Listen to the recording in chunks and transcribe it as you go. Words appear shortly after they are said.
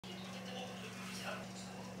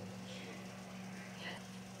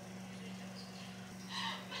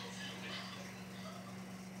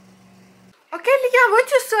Okay, Liam,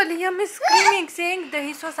 what you saw? Liam is screaming, saying that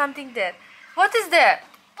he saw something there. What is there?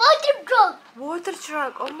 Water truck. Water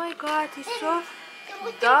truck. Oh my god, he saw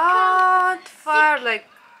that far. Like,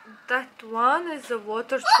 that one is a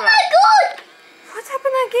water truck. Oh my god! What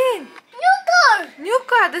happened again? New car. New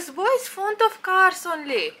car. This boy is fond of cars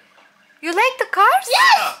only. You like the cars?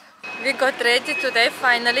 Yes! We got ready today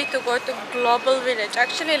finally to go to Global Village.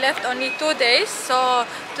 Actually left only 2 days, so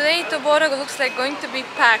today tomorrow looks like going to be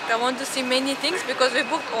packed. I want to see many things because we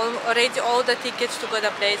booked already all the tickets to go to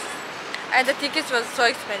the place. And the tickets was so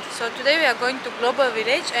expensive. So today we are going to Global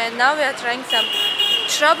Village and now we are trying some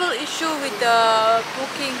trouble issue with the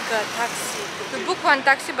booking taxi. We booked one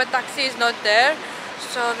taxi but taxi is not there.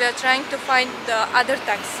 So we are trying to find the other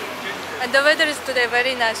taxi. And the weather is today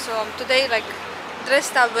very nice, so today like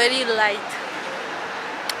dressed up very light.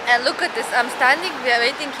 And look at this, I'm standing, we are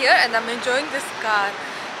waiting here and I'm enjoying this car.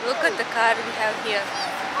 Look at the car we have here.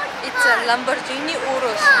 It's a Lamborghini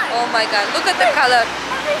Urus. Oh my god, look at the color.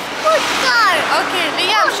 Good car. Okay,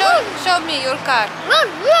 Liam, show me your car.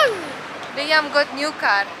 Liam got new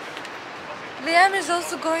car. Liam is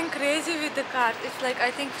also going crazy with the car. It's like,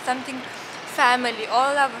 I think something family.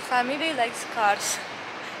 All our family likes cars.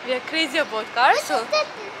 We are crazy about cars. So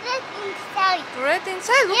inside. right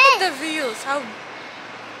inside, look at the wheels. How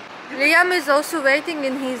Liam is also waiting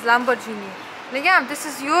in his Lamborghini. Liam, this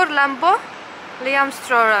is your Lambo, Liam's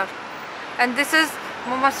stroller, and this is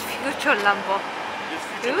Mama's future Lambo.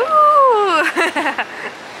 Ooh,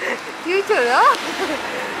 future, huh?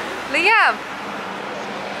 Liam,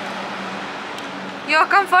 you're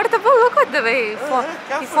comfortable. Look at the way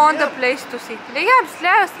he found a place to sit. Liam,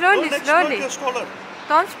 slowly, slowly.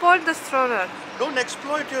 Don't spoil the stroller. Don't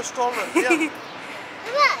exploit your stroller. Yeah.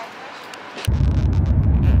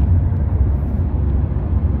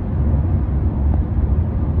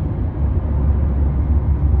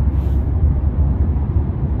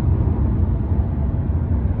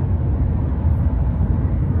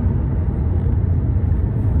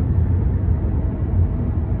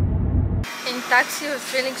 In taxi, I was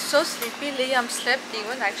feeling so sleepy. Liam slept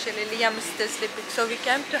even. Actually, Liam is still sleeping. So we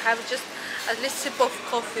came to have just a little sip of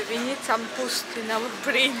coffee. We need some boost in our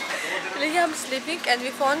brain. Liam sleeping and we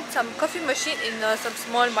found some coffee machine in some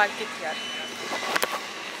small market here.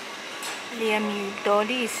 Liam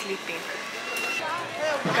Dolly is sleeping.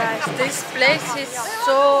 Guys, this place is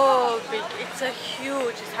so big. It's a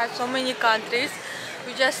huge. It has so many countries.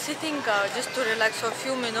 We're just sitting just to relax for a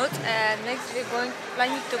few minutes, and next we're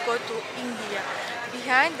planning to go to India.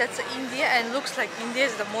 Behind that's India, and looks like India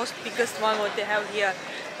is the most biggest one what they have here.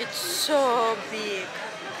 It's so big.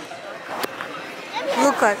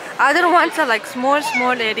 Look at other ones are like small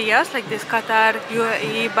areas like this: Qatar,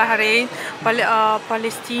 UAE, Bahrain,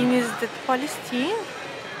 Palestine. Is that Palestine?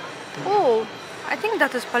 Oh, I think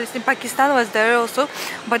that is Palestine. Pakistan was there also,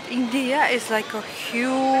 but India is like a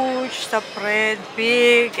huge, separate,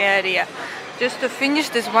 big area. Just to finish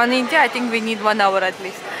this one India, I think we need 1 hour at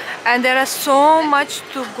least. And there is so much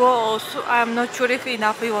to go also. I'm not sure if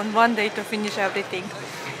enough even one day to finish everything.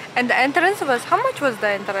 And the entrance was, how much was the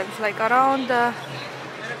entrance? Like around,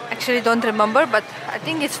 actually don't remember, but I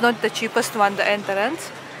think it's not the cheapest one, the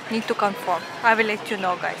entrance. Need to confirm. I will let you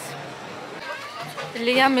know, guys.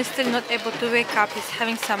 Liam is still not able to wake up. He's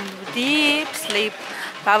having some deep sleep,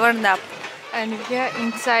 power nap. And we are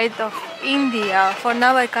inside of India. For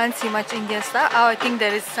now I can't see much Indian stuff. Oh, I think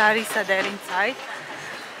there is sarisa there inside.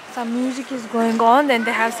 Some music is going on and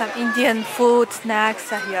they have some Indian food, snacks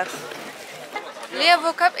here. Liam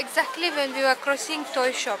woke up exactly when we were crossing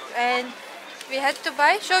toy shop and we had to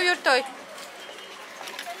buy. Show your toy.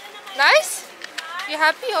 Nice? You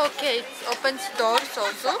happy? Okay, it opens doors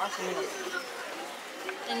also.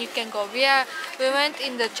 And you can go. We went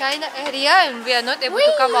in the China area and we are not able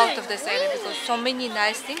to come out of this area because so many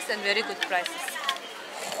nice things and very good prices.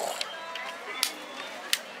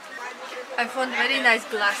 I found very nice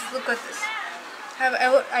glass. Look at this.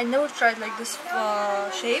 I never tried like this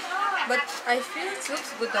shape, but I feel it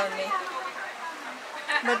looks good on me.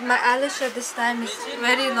 But my eyelash at this time is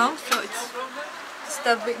very long, so it's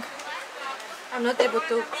disturbing. I'm not able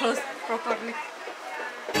to close properly.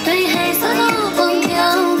 I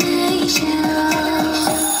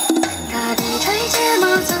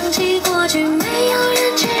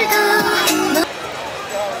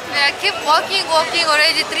keep walking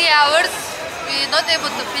already 3 hours. We're not able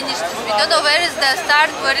to finish this. We don't know where is the start,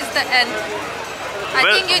 where is the end. I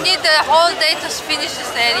think you need the whole day to finish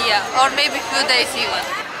this area, or maybe few days even.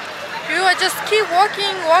 You just keep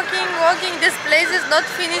walking. This place is not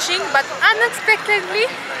finishing, but unexpectedly,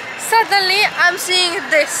 suddenly I'm seeing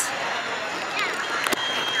this.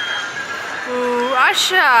 Ooh.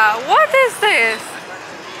 Russia. What is this?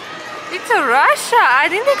 It's a Russia. I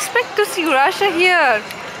didn't expect to see Russia here.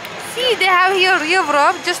 See, they have here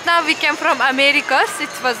Europe. Just now we came from Americas.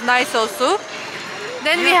 It was nice also.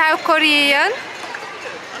 Then we have Korean.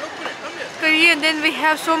 Then we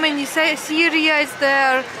have so many. Syria is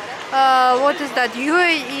there. What is that?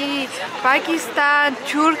 UAE, Pakistan,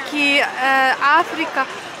 Turkey, Africa.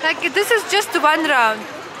 Like this is just one round.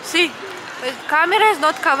 See, the camera is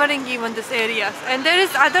not covering even these areas. And there is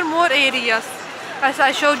other more areas, as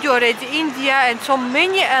I showed you already. India and so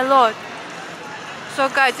many, a lot. So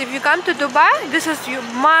guys, if you come to Dubai, this is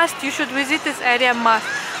you should visit this area must.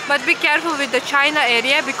 But be careful with the China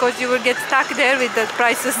area because you will get stuck there with the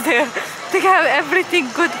prices there. They have everything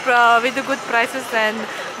good with the good prices and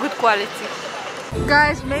good quality.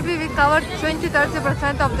 Guys, maybe we covered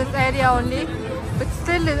 20-30% of this area only, but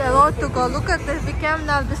still is a lot to go. Look at this. We came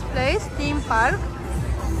now this place, theme park.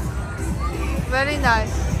 Very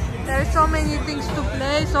nice. There are so many things to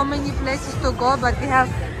play, so many places to go, but we have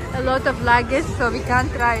a lot of luggage, so we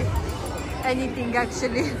can't try anything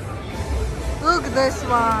actually. Look this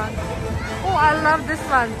one. Oh, I love this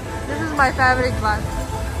one. This is my favorite one.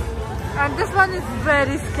 And this one is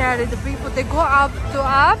very scary. The people, they go up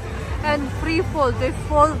and free fall. They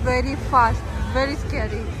fall very fast. Very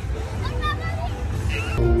scary.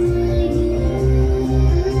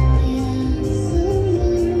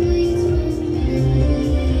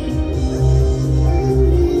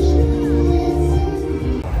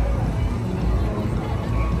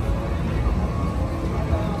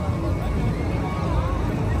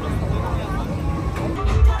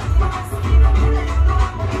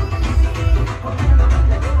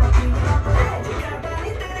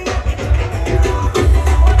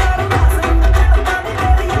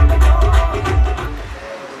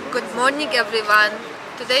 Morning everyone.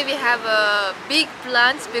 Today we have big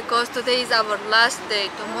plans because today is our last day.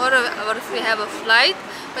 Tomorrow we have a flight,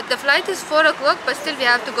 but the flight is 4 o'clock, but still we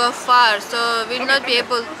have to go far, so we'll not be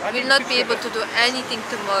able to do anything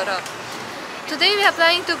tomorrow. Today we are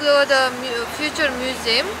planning to go to the Future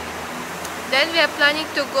Museum. Then we are planning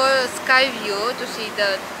to go Skyview to see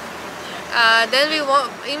the then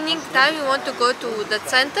evening time we want to go to the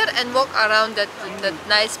center and walk around the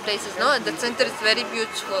nice places. No, and the center is very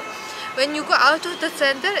beautiful. When you go out of the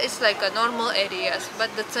center, it's like a normal areas,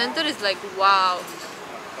 but the center is like wow.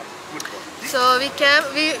 So we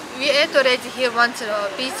ate already here once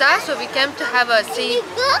pizza, so we came to have a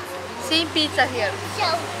same pizza here.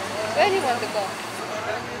 Where do you want to go?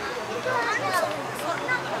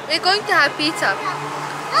 We're going to have pizza. So,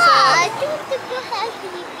 I want to go have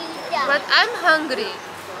pizza. But I'm hungry.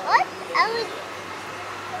 What?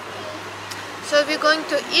 So we're going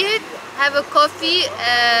to eat, have a coffee,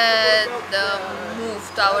 and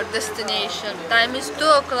move to our destination. Time is 2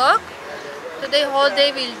 o'clock. Today whole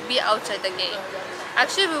day we'll be outside again.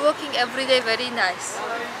 Actually we're walking every day, very nice.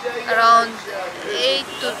 Around 8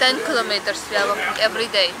 to 10 kilometers we are walking every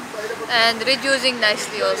day. And reducing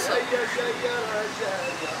nicely also.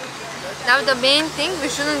 Now the main thing, we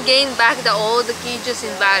shouldn't gain back all the cages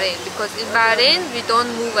in Bahrain, because in Bahrain we don't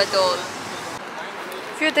move at all.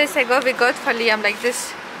 Few days ago we got for Liam like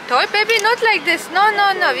this toy. Baby, not like this. No.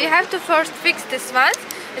 We have to first fix this one.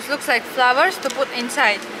 It looks like flowers to put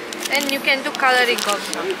inside. And you can do coloring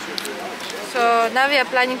also. So now we are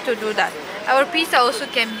planning to do that. Our pizza also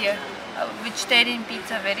came here. Vegetarian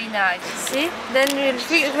pizza, very nice. See? Then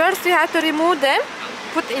first we have to remove them,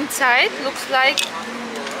 put inside, looks like,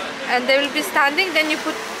 and they will be standing. Then you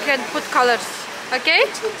can put colors. Okay?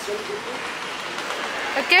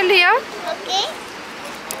 Okay, Liam? Okay.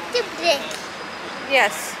 To break.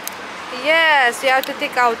 Yes. Yes, you have to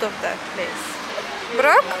take out of that place.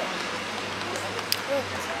 Broke?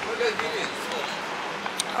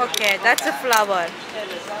 Okay, that's a flower.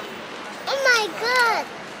 Oh my god.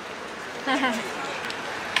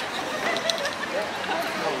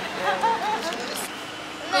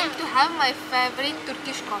 I'm going to have my favorite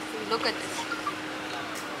Turkish coffee. Look at this.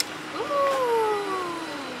 Ooh.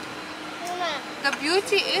 The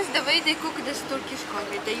beauty is the way they cook this Turkish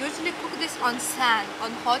coffee. They usually cook this on sand,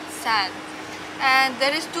 on hot sand. And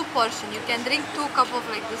there is 2 portions. You can drink 2 cups of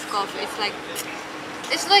like this coffee. It's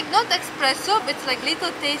like not espresso, but it's like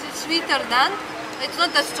little taste. It's sweeter than. It's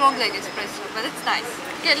not that strong like espresso, but it's nice.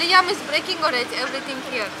 Okay, Liam is breaking already everything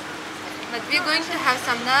here. But we're going to have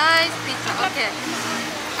some nice pizza. Okay.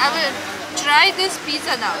 I will try this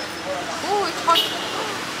pizza now. Oh, it's hot.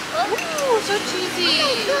 Ooh, so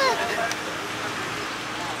cheesy.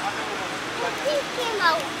 It came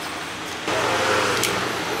out.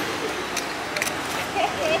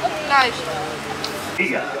 Nice.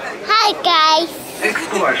 Hi guys.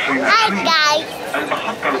 اكسبو 2020 Hi guys.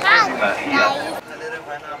 المحطة Hi القادمة هي guys.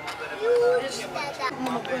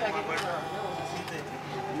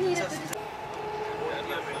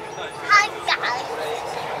 Hi guys.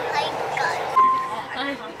 Hi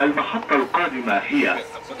guys. المحطة القادمة هي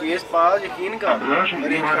أبراج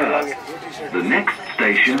الإمارات. The next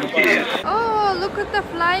station is Oh, look at the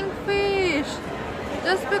flying fish.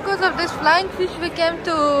 Just because of this flying fish, we came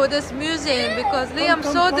to this museum because Liam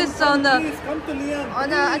saw this on the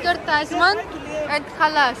advertisement at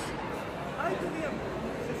Khalas.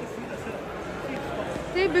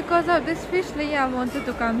 See, because of this fish, Liam wanted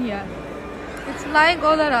to come here. It's flying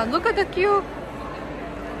all around. Look at the queue.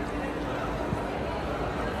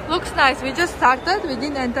 Looks nice. We just started. We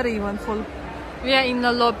didn't enter even full. We are in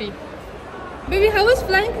the lobby. Baby, how is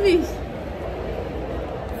flying fish?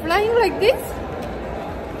 Flying like this?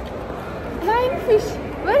 Flying fish.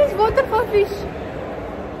 Where is waterfall fish?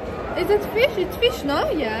 Is it fish? It's fish, no?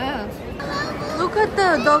 Yeah. Look at the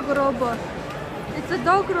dog robot. It's a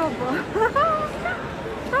dog robot.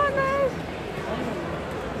 So nice.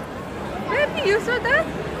 Baby, you saw that?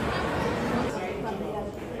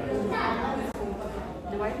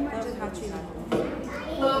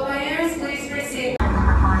 Hello, buyers, please proceed.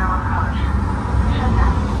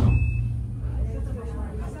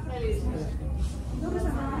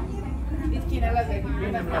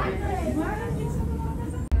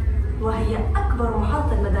 وهي أكبر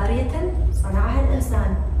محطة مدارية صنعها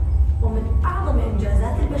الإنسان ومن أعظم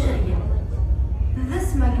إنجازات البشرية.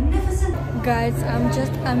 This magnificent Guys, I'm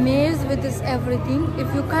just amazed with this everything.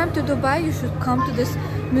 If you come to Dubai, you should come to this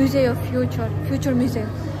Museum of Future Museum.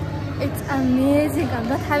 It's amazing. I'm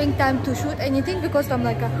not having time to shoot anything because I'm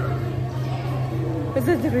like, is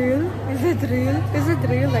it real? Is it real? Is it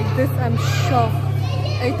real? Like this, I'm shocked.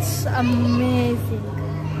 It's amazing.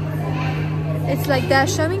 It's like they're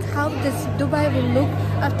showing how this Dubai will look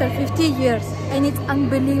after 50 years, and it's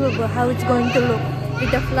unbelievable how it's going to look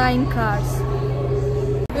with the flying cars.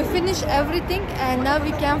 We finished everything and now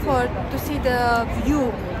we came to see the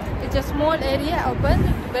view. It's a small area open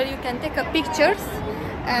where you can take a pictures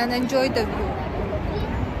and enjoy the view.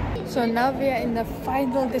 So now we are in the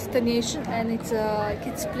final destination and it's a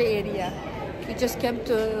kids play area. We just came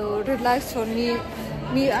to relax. For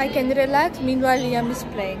me I can relax, meanwhile Liam is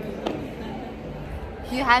playing.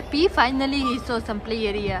 You happy? Finally he saw some play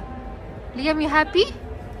area. Liam, you happy?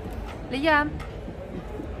 Liam?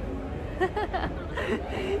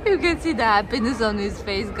 You can see the happiness on his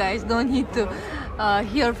face, guys. Don't need to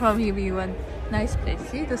hear from him even. Nice place.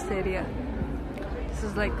 See this area? This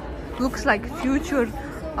is like, looks like future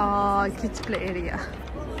kids play area.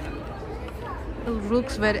 It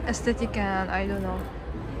looks very aesthetic and I don't know,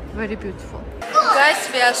 very beautiful. Guys,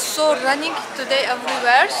 we are so running today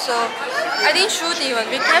everywhere, so I didn't shoot even.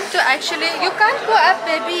 We came to actually, you can't go up,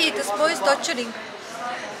 baby. This boy is torturing.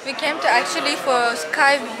 We came to actually for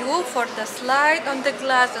sky view, for the slide on the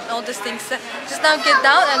glass and all these things. Just now get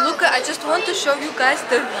down and look. I just want to show you guys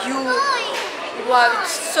the view. Wow,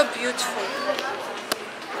 it's so beautiful.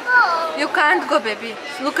 You can't go, baby.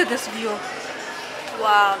 Look at this view.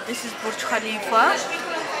 Wow, this is Burj Khalifa.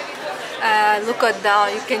 Look at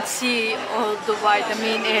down. You can see all Dubai, the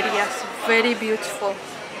main areas. Very beautiful.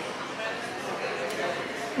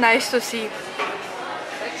 Nice to see.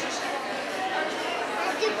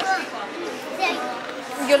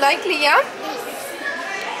 You like Liam?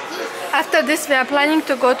 After this we are planning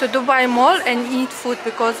to go to Dubai Mall and eat food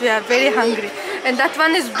because we are very hungry. And that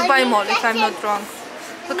one is Dubai Mall if I'm not wrong.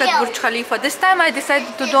 Look at Burj Khalifa. This time I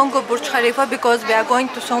decided to don't go Burj Khalifa because we are going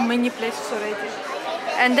to so many places already.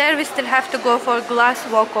 And there we still have to go for glass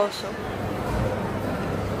walk also.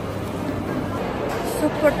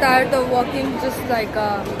 Super tired of walking, just like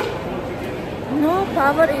no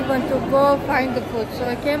power even to go find the food. So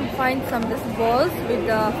I came find some this balls with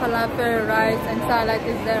the falafel, rice and salad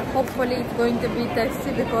is there. Hopefully it's going to be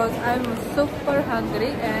tasty because I'm super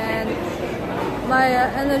hungry and my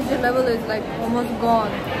energy level is like almost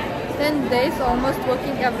gone. 10 days almost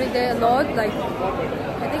working every day a lot. Like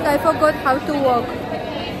I think I forgot how to walk.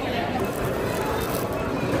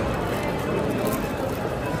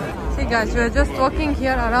 See guys, we're just walking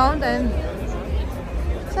here around and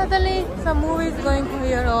suddenly some movie is going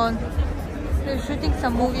here on. They're shooting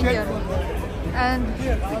some movie here. And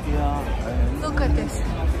look at this.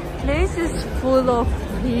 Place is full of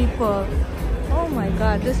people. Oh my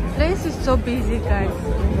god, this place is so busy, guys.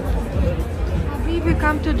 We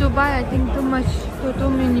come to Dubai, I think too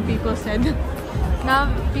many people said. Now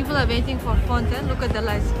people are waiting for Fontaine. Look at the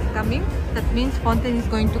lights coming. That means Fontaine is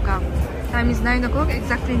going to come. Time is 9 o'clock,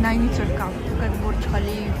 exactly 9 it should come. Look at Burj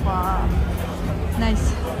Khalifa.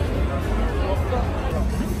 Nice. Hi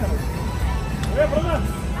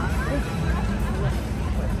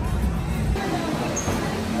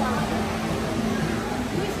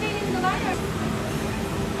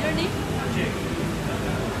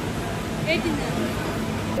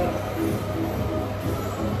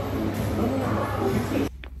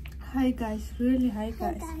guys, really hi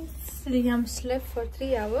guys. Liam slept for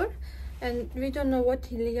 3 hours and we don't know what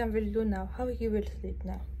Liam will do now, how he will sleep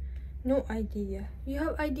now. No idea. You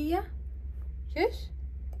have idea? Yes?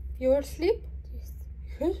 You will sleep?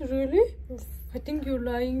 Yes, really? Yes. I think you're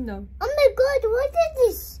lying now. Oh my god, what is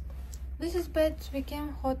this? This is bed. We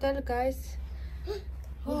came hotel guys.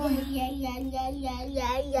 Oh,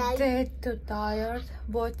 dead too tired.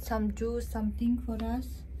 Bought some juice, something for us.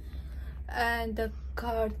 And the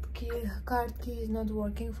card key is not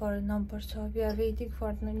working for a number, so we are waiting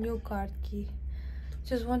for the new card key.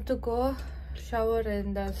 Just want to go shower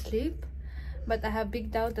and sleep, but I have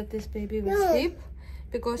big doubt that this baby will sleep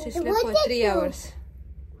because she slept for 3 hours.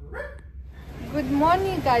 Good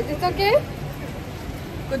morning guys, it's okay?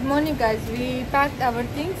 Good morning guys, we packed our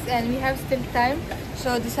things and we have still time,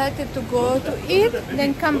 so decided to go to eat,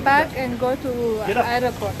 then come back and go to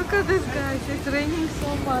airport. Look at this guys, it's raining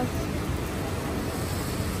so much.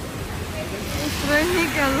 It's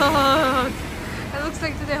raining a lot. It looks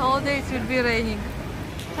like today whole day it will be raining.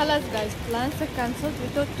 Halas guys, plans are cancelled. We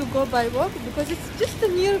thought to go by walk because it's just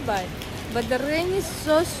nearby. But the rain is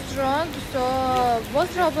so strong, so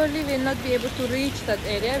most probably we'll not be able to reach that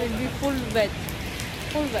area. We'll be full wet,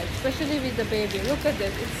 especially with the baby. Look at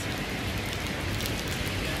this.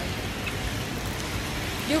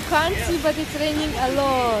 You can't see, but it's raining a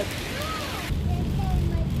lot.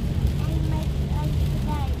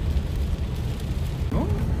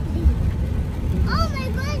 Oh my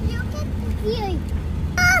god, you can hear.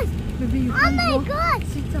 Baby, you Oh can't my walk. god.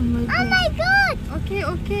 Sit on my Oh bed. my god. Okay,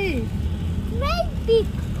 okay. Very big.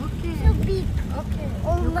 Okay. So big. Okay.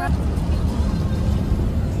 Oh my.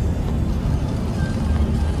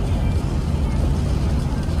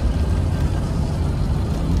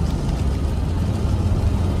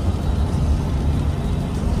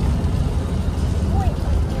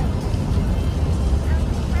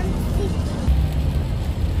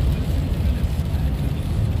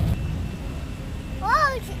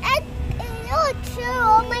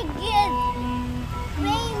 Oh my god!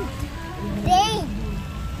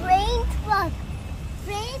 Rain truck,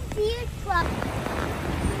 reindeer truck.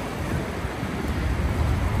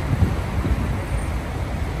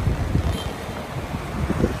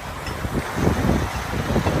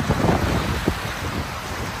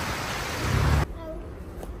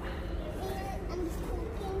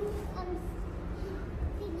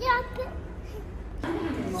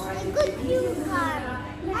 Good new car.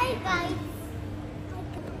 Hi guys.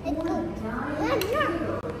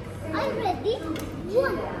 I'm ready.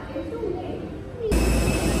 1, 2, 3.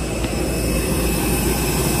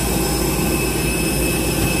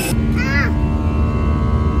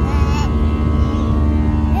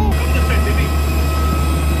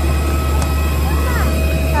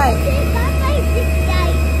 Hi. Bye-bye,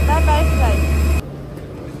 Bye-bye, flight.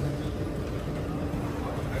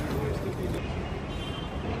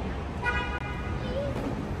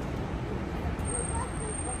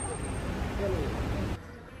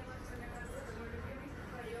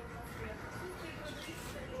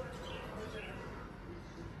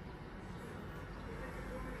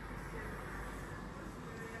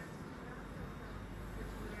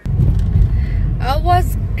 I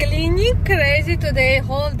was cleaning crazy today,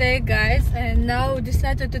 whole day guys, and now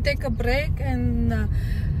decided to take a break and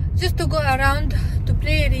just to go around to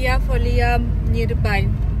play area for Liam nearby.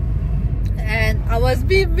 And I was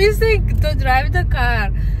missing to drive the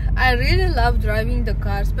car. I really love driving the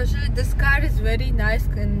car, especially this car is very nice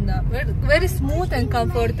and very smooth and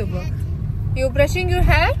comfortable. You brushing your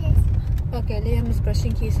hair? Yes. Okay, Liam is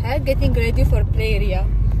brushing his hair, getting ready for play area.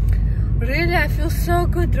 Really, I feel so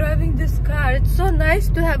good driving this car. It's so nice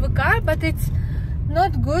to have a car, but it's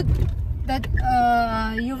not good that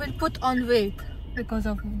you will put on weight because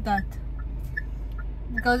of that.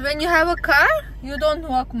 Because when you have a car, you don't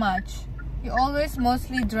walk much. You always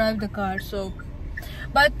mostly drive the car. So,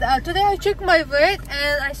 but today I checked my weight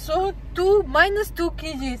and I saw -2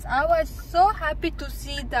 kgs. I was so happy to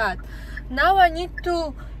see that. Now I need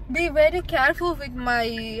to be very careful with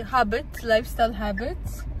my habits, lifestyle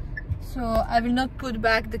habits. So I will not put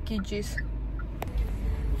back the kgs.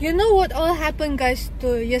 You know what all happened guys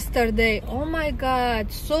to yesterday? Oh my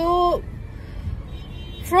god, so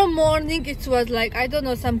from morning it was like, I don't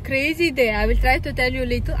know, some crazy day. I will try to tell you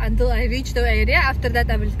little until I reach the area. After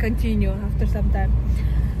that I will continue after some time.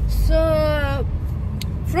 So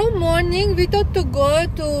From morning we thought to go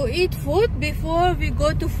to eat food before we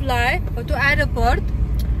go to fly or to airport.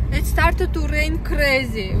 It started to rain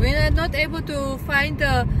crazy. We are not able to find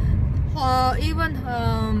even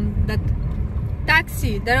that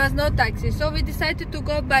taxi. There was no taxi, so we decided to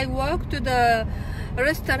go by walk to the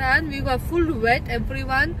restaurant. We were full wet,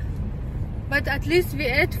 everyone, but at least we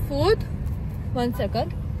ate food. 1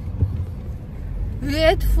 second. We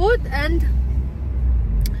ate food and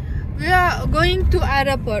we are going to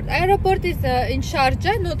airport. Airport is in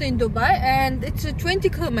Sharjah, not in Dubai, and it's 20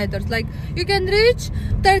 kilometers. Like you can reach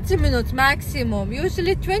 30 minutes maximum.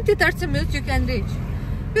 Usually 20-30 minutes you can reach.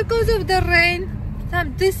 Because of the rain,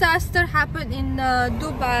 some disaster happened in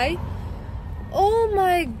Dubai. Oh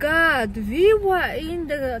my God, we were in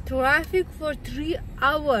the traffic for 3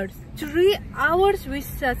 hours. 3 hours we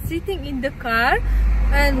sat sitting in the car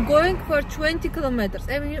and going for 20 kilometers.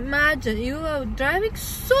 I mean, imagine, you are driving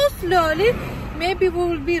so slowly. Maybe we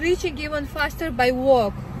will be reaching even faster by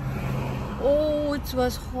walk. Oh, it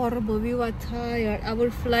was horrible. We were tired. Our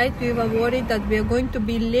flight, we were worried that we are going to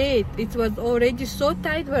be late. It was already so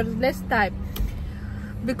tight, there was less time.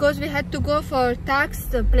 Because we had to go for tax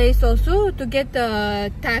place also to get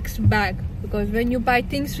the tax back. Because when you buy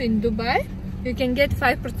things in Dubai, you can get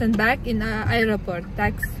 5% back in airport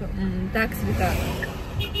tax return.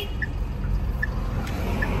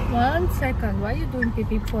 1 second, why are you doing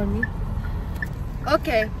pee for me?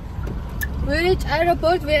 Okay, we reached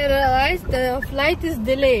airport. We realized the flight is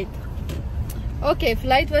delayed. Okay,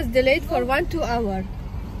 flight was delayed for 1-2 hours.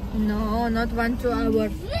 No, not 1-2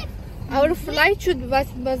 hours. Our flight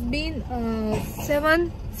was been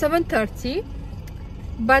 7:30,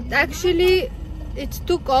 but actually it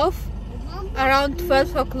took off around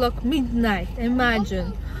 12 o'clock midnight.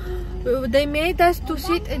 Imagine. They made us to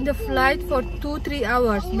sit in the flight for 2-3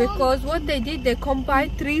 hours because what they did, they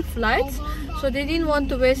combined 3 flights, so they didn't want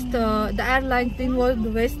to waste the airlines didn't want to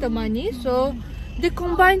waste the money, so they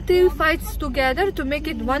combined 3 flights together to make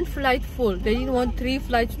it 1 flight full. They didn't want 3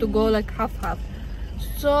 flights to go like half.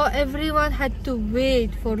 So everyone had to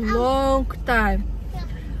wait for a long time.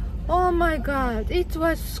 Oh my God, it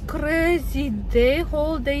was crazy day.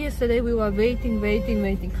 Whole day yesterday we were waiting.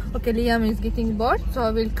 Okay, Liam is getting bored, so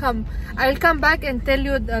I will come back and tell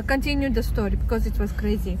you continue the story because it was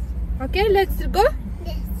crazy. Okay, let's go.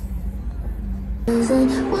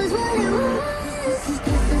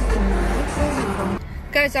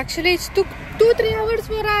 Guys, actually it took 2-3 hours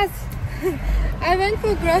for us. I went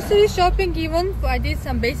for grocery shopping, even I did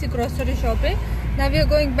some basic grocery shopping. Now we are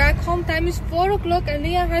going back home. Time is 4 o'clock and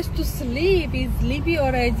Liam has to sleep. He's sleepy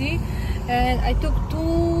already, and I took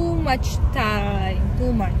too much time,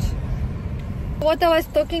 too much. What I was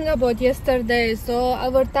talking about yesterday, so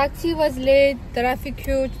our taxi was late, traffic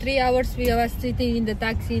huge, 3 hours we were sitting in the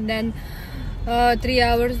taxi, and then 3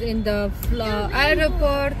 hours in the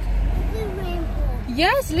airport.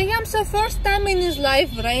 Yes, Liam's the first time in his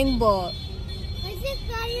life rainbow.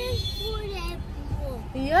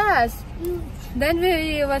 Yes. Then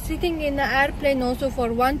we were sitting in the airplane also for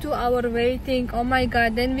 1-2 hour waiting. Oh my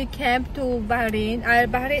God. Then we came to Bahrain.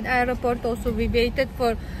 Bahrain airport also we waited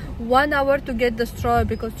for 1 hour to get the stroller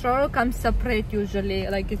because stroller comes separate usually.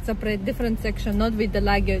 Like it's separate, different section, not with the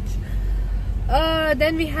luggage.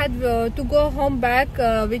 Then we had to go home back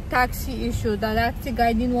with taxi issue. The taxi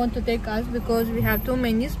guy didn't want to take us because we have too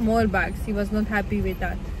many small bags. He was not happy with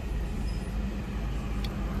that.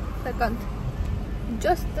 Second.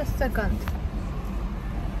 Just a second.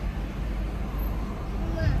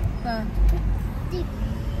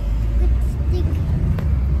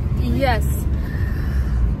 Yes.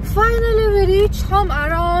 Finally we reached home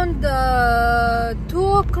around 2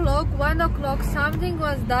 o'clock, 1 o'clock, something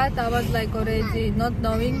was that. I was like already not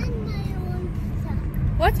knowing.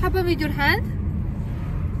 What happened with your hand?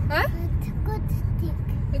 Huh?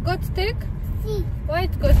 It got stick? Why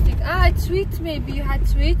it got stick? Ah, it's sweet maybe. You had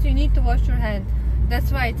sweet, you need to wash your hand. That's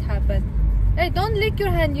why it happened. Hey, don't lick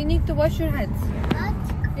your hand. You need to wash your hands.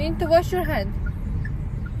 What? You need to wash your hand.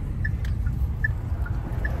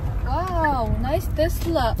 Wow, nice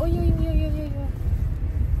Tesla. Oh,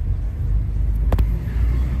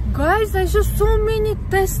 Guys, I saw so many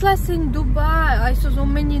Teslas in Dubai. I saw so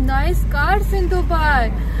many nice cars in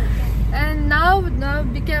Dubai. And now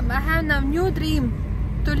I have a new dream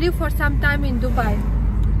to live for some time in Dubai.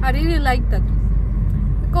 I really like that.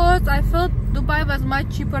 Because I felt Dubai was much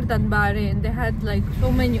cheaper than Bahrain. They had like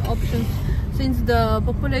so many options since the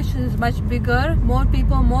population is much bigger, more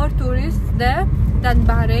people, more tourists there than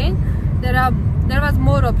Bahrain. There was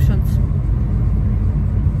more options.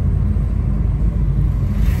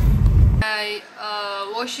 I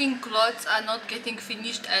washing clothes are not getting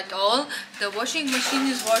finished at all. The washing machine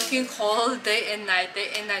is working whole day and night,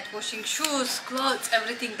 washing shoes, clothes,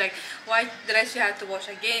 everything. Like white dress you have to wash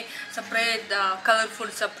again, separate, colorful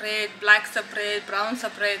separate, black separate, brown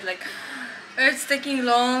separate. Like it's taking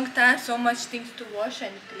long time, so much things to wash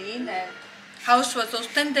and clean. And house was those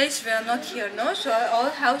 10 days we are not here, no? So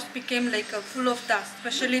all house became like full of dust,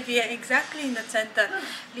 especially we are exactly in the center.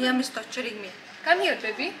 Liam is torturing me. Come here,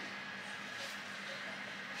 baby.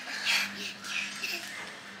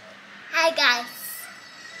 Hi guys.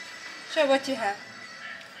 Show what you have.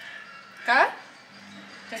 Car?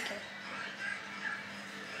 Okay.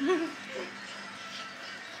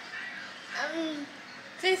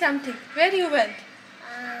 Say something. Where you went?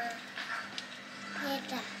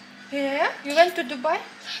 Later. Yeah? You went to Dubai?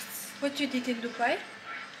 Yes. What you did in Dubai?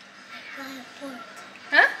 I bought.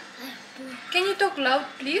 Huh? I bought. Can you talk loud,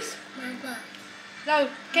 please? Mama. Loud.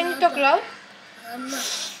 Can you talk loud? Mama.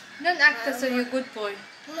 Don't act as a you good boy.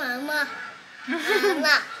 Mama.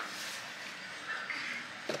 Mama.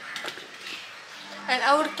 And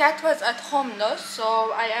our cat was at home, no?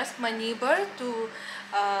 So I asked my neighbor to,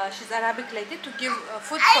 she's Arabic lady, to give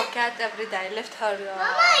food for cat every day. I left her Mama,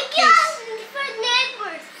 I keys. give for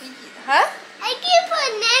neighbors. Huh? I give for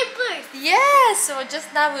neighbors. Yes. So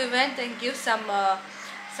just now we went and give some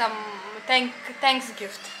thanks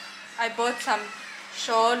gift. I bought some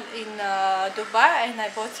shawl in Dubai, and I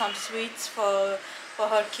bought some sweets for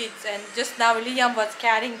her kids. And just now Liam was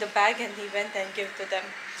carrying the bag and he went and gave to them.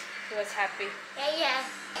 He was happy. Yeah.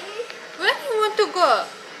 Where do you want to go?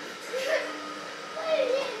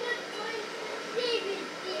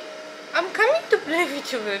 I'm coming to play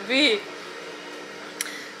with you, baby.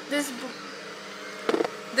 This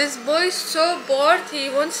boy is so bored. He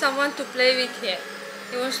wants someone to play with him.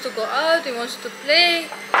 He wants to go out. He wants to play.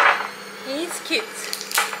 He needs kids.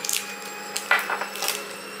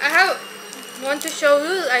 I want to show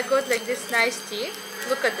you. I got like this nice tea.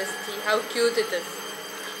 Look at this tea. How cute it is.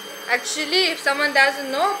 Actually, if someone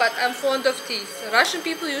doesn't know, but I'm fond of teas. Russian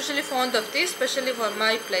people usually fond of tea, especially for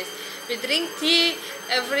my place. We drink tea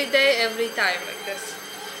every day, every time, like this.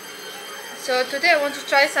 So today I want to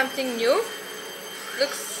try something new.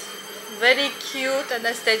 Looks very cute and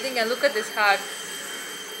aesthetic, and look at this heart.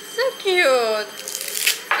 So cute.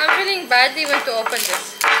 I'm feeling bad even to open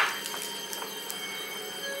this.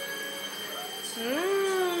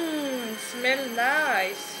 Smell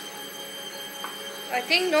nice. I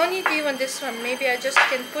think no need even this one. Maybe I just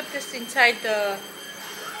can put this inside the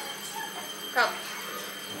cup.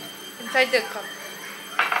 Inside the cup.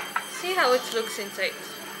 See how it looks inside.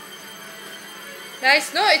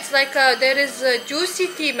 Nice, no? It's like there is a juicy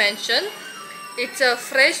tea mentioned. It's a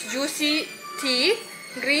fresh juicy tea,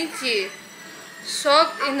 green tea,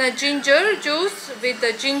 soaked in a ginger juice with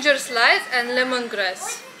the ginger slice and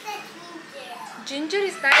lemongrass. Ginger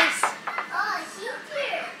is nice. Oh,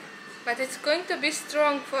 ginger. But it's going to be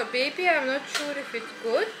strong for baby. I'm not sure if it's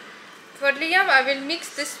good. For Liam, I will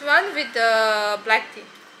mix this one with the black tea.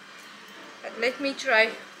 But let me try.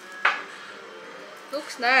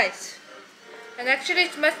 Looks nice. And actually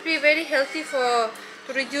it must be very healthy to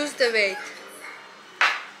reduce the weight.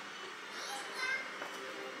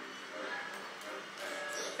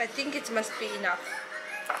 I think it must be enough.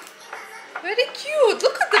 Very cute.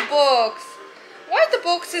 Look at the box. Why the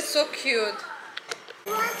box is so cute?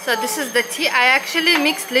 So this is the tea. I actually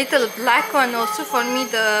mixed little black one also. For me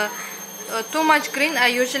the too much green I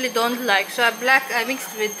usually don't like. So I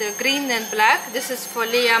mixed with the green and black. This is for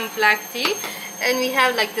Liam black tea. And we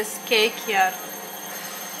have like this cake here.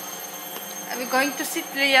 We're going to sit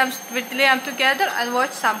with Liam together and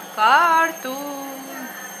watch some cartoons.